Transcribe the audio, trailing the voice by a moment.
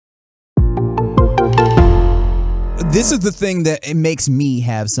This is the thing that it makes me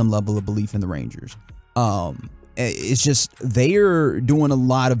have some level of belief in the Rangers. It's just they're doing a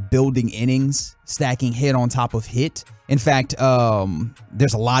lot of building innings, stacking hit on top of hit. In fact,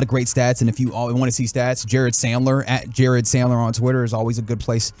 there's a lot of great stats, and if you want to see stats, Jared Sandler at Jared Sandler on Twitter is always a good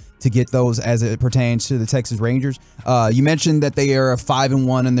place to get those as it pertains to the Texas Rangers. You mentioned that they are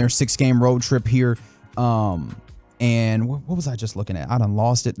 5-1 in their 6-game road trip here. And what was I just looking at? I done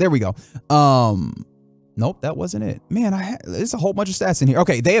lost it. There we go. Nope, that wasn't it. Man, there's a whole bunch of stats in here.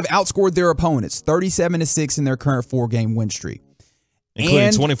 Okay, they have outscored their opponents 37-6 in their current 4-game win streak,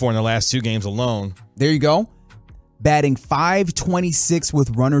 including 24 in the last 2 games alone. There you go. Batting .526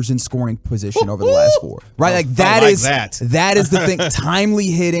 with runners in scoring position over the last 4. Right, like that is the thing. Timely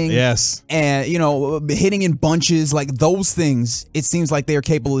hitting, yes, and hitting in bunches, like those things. It seems like they are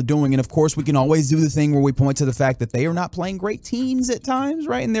capable of doing. And of course, we can always do the thing where we point to the fact that they are not playing great teams at times,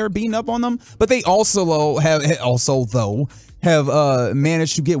 right? And they're beating up on them, but they also have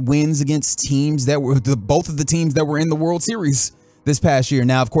managed to get wins against teams that were both of the teams that were in the World Series this past year.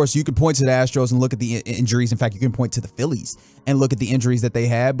 Now, of course, you could point to the Astros and look at the injuries. In fact, you can point to the Phillies and look at the injuries that they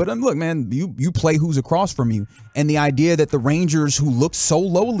had. But look, man, you play who's across from you. And the idea that the Rangers, who looked so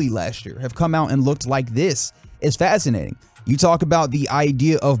lowly last year, have come out and looked like this is fascinating. You talk about the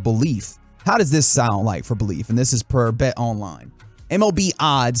idea of belief. How does this sound like for belief? And this is per Bet Online. MLB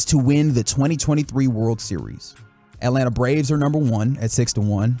odds to win the 2023 World Series. Atlanta Braves are number 1 at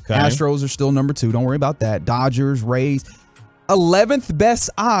 6-1. Okay. Astros are still number 2. Don't worry about that. Dodgers, Rays. 11th best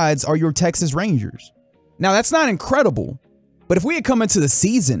odds are your Texas Rangers. Now, that's not incredible, but if we had come into the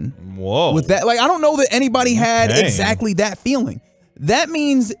season with that, like, I don't know that anybody had exactly that feeling. That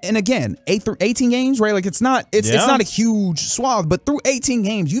means, and again, 18 games, right? Like, it's not a huge swath, but through 18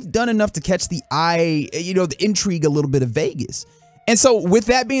 games, you've done enough to catch the eye, the intrigue a little bit of Vegas. And so with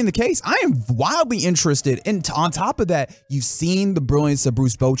that being the case, I am wildly interested. And on top of that, you've seen the brilliance of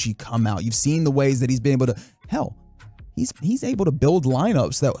Bruce Bochy come out. You've seen the ways that he's been able to, he's able to build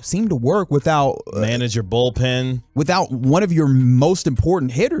lineups that seem to work without manage your bullpen, without one of your most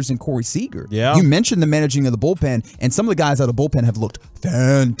important hitters in Corey Seager. Yeah, you mentioned the managing of the bullpen, and some of the guys out of the bullpen have looked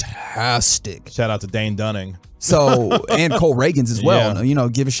fantastic. Shout out to Dane Dunning. So, and Cole Reagans as well. Yeah.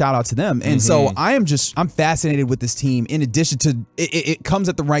 Give a shout out to them. And so I'm fascinated with this team. In addition to it comes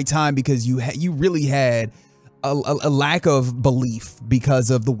at the right time because you really had a lack of belief because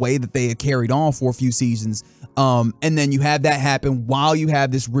of the way that they had carried on for a few seasons. And then you have that happen while you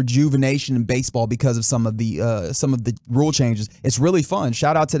have this rejuvenation in baseball because of some of the rule changes. It's really fun.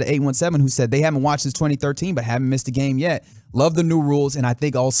 Shout out to the 817 who said they haven't watched since 2013 but haven't missed a game yet. Love the new rules, and I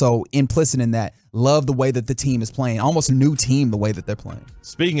think also implicit in that, love the way that the team is playing. Almost a new team the way that they're playing.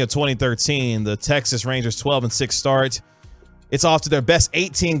 Speaking of 2013, the Texas Rangers 12-6 start. It's off to their best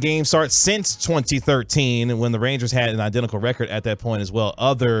 18-game start since 2013 when the Rangers had an identical record at that point as well.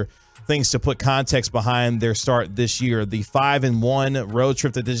 Other things to put context behind their start this year. The 5-1 road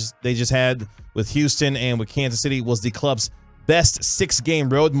trip that they just had with Houston and with Kansas City was the club's best 6-game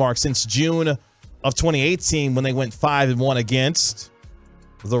road mark since June of 2018 when they went 5-1 against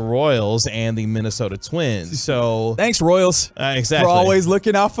the Royals and the Minnesota Twins. So thanks, Royals. Exactly. For always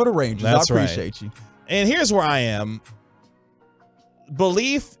looking out for the Rangers. That's I appreciate you. And here's where I am.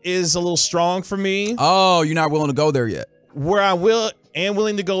 Belief is a little strong for me. Oh, you're not willing to go there yet. Where I am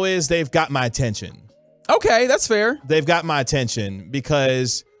willing to go is they've got my attention. Okay, that's fair. They've got my attention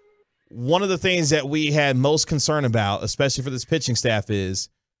because one of the things that we had most concern about, especially for this pitching staff, is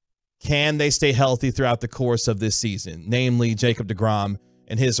can they stay healthy throughout the course of this season, namely Jacob deGrom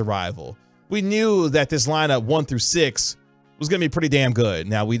and his arrival. We knew that this lineup 1 through 6 was going to be pretty damn good.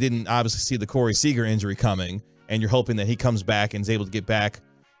 Now, we didn't obviously see the Corey Seager injury coming, and you're hoping that he comes back and is able to get back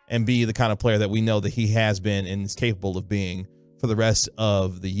and be the kind of player that we know that he has been and is capable of being for the rest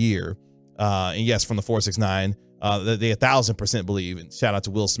of the year. And yes, from the 469, they 1,000% believe. And shout out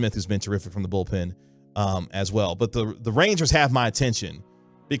to Will Smith, who's been terrific from the bullpen as well. But the Rangers have my attention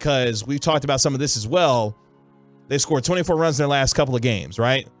because we've talked about some of this as well. They've scored 24 runs in their last couple of games,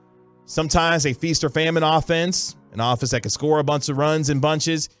 right? Sometimes they feast or famine offense, an offense that can score a bunch of runs in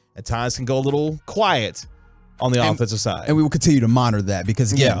bunches. At times can go a little quiet on the offensive side. And we will continue to monitor that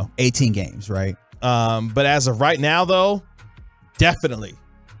because, again, 18 games, right? But as of right now, though, definitely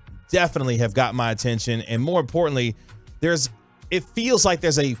have got my attention. And more importantly, it feels like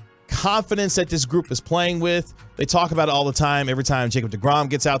there's a confidence that this group is playing with. They talk about it all the time. Every time Jacob deGrom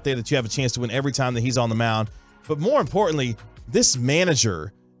gets out there, that you have a chance to win every time that he's on the mound. But more importantly, this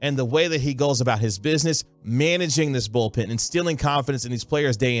manager and the way that he goes about his business, managing this bullpen, instilling confidence in these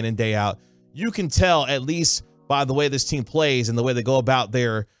players day in and day out. You can tell, at least by the way this team plays and the way they go about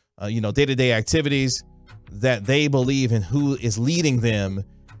their day-to-day activities, that they believe in who is leading them.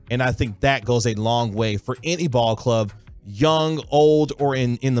 And I think that goes a long way for any ball club, young, old, or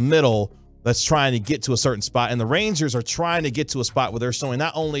in the middle, that's trying to get to a certain spot. And the Rangers are trying to get to a spot where they're showing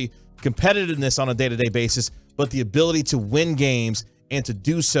not only competitiveness on a day-to-day basis, but the ability to win games and to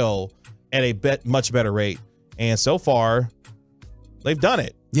do so at a much better rate. And so far, they've done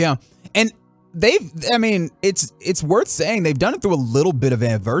it. Yeah. And I mean, it's worth saying they've done it through a little bit of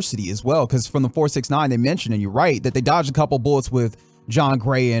adversity as well, because from the 4-6-9, they mentioned, and you're right, that they dodged a couple bullets with John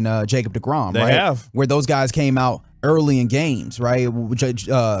Gray and Jacob deGrom, they right? Have. Where those guys came out early in games, right?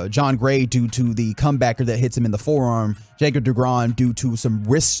 John Gray due to the comebacker that hits him in the forearm, Jacob deGrom due to some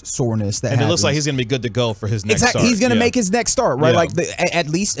wrist soreness that it looks like he's going to be good to go for his next start. He's going to make his next start, right? Like at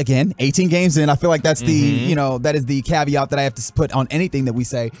least, again, 18 games in. I feel like that's the, that is the caveat that I have to put on anything that we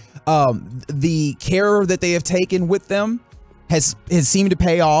say. The care that they have taken with them has seemed to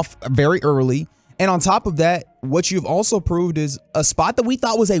pay off very early. And on top of that, what you've also proved is a spot that we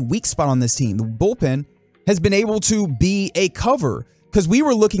thought was a weak spot on this team. The bullpen has been able to be a cover, because we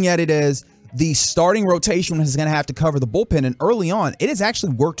were looking at it as the starting rotation is going to have to cover the bullpen. And early on, it has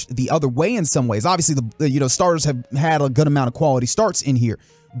actually worked the other way in some ways. Obviously, the starters have had a good amount of quality starts in here.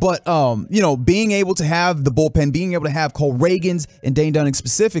 But, being able to have the bullpen, being able to have Cole Reagans and Dane Dunning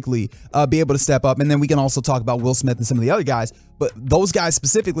specifically be able to step up. And then we can also talk about Will Smith and some of the other guys. But those guys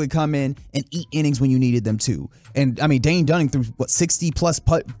specifically come in and eat innings when you needed them to. And, I mean, Dane Dunning threw, 60-plus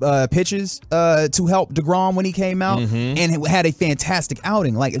pitches to help deGrom when he came out and had a fantastic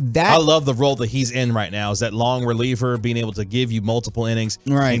outing. Like that. I love the role that he's in right now, is that long reliever, being able to give you multiple innings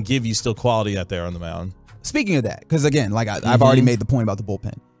and give you still quality out there on the mound. Speaking of that, because again, like I've already made the point about the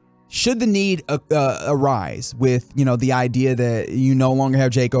bullpen. Should the need arise with, the idea that you no longer have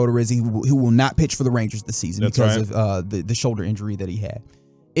Jake Odorizzi, who will not pitch for the Rangers this season because of the shoulder injury that he had.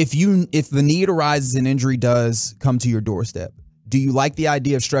 If the need arises and injury does come to your doorstep, do you like the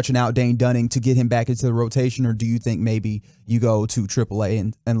idea of stretching out Dane Dunning to get him back into the rotation, or do you think maybe you go to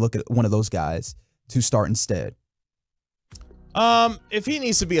AAA and look at one of those guys to start instead? If he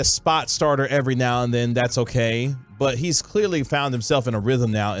needs to be a spot starter every now and then, that's okay. But he's clearly found himself in a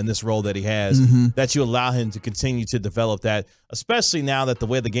rhythm now in this role that he has, that you allow him to continue to develop that, especially now that the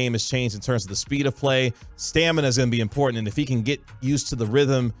way the game has changed in terms of the speed of play. Stamina is going to be important. And if he can get used to the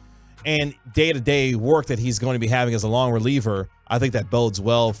rhythm and day-to-day work that he's going to be having as a long reliever, I think that bodes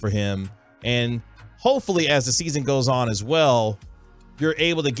well for him. And hopefully as the season goes on as well, you're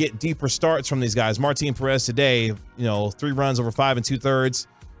able to get deeper starts from these guys. Martin Perez today, 3 runs over 5 2/3,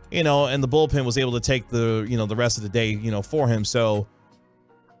 and the bullpen was able to take the rest of the day, for him. So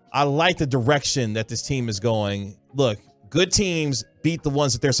I like the direction that this team is going. Look, good teams beat the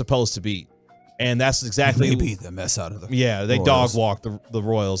ones that they're supposed to beat. And that's exactly. They beat the mess out of them. Yeah, they dog walked the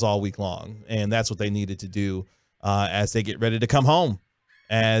Royals all week long. And that's what they needed to do as they get ready to come home,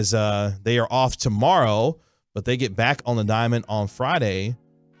 as they are off tomorrow. But they get back on the diamond on Friday.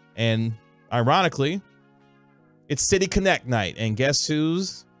 And ironically, it's City Connect night. And guess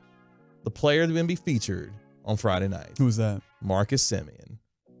who's the player that's going to be featured on Friday night? Who's that? Marcus Semien.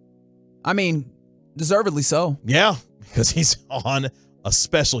 I mean, deservedly so. Yeah, because he's on a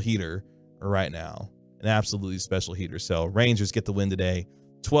special heater right now. An absolutely special heater. So Rangers get the win today,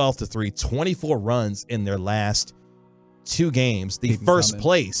 12-3, 24 runs in their last 2 games. The first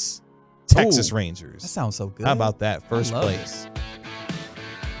place Texas Rangers. That sounds so good. How about that? First place.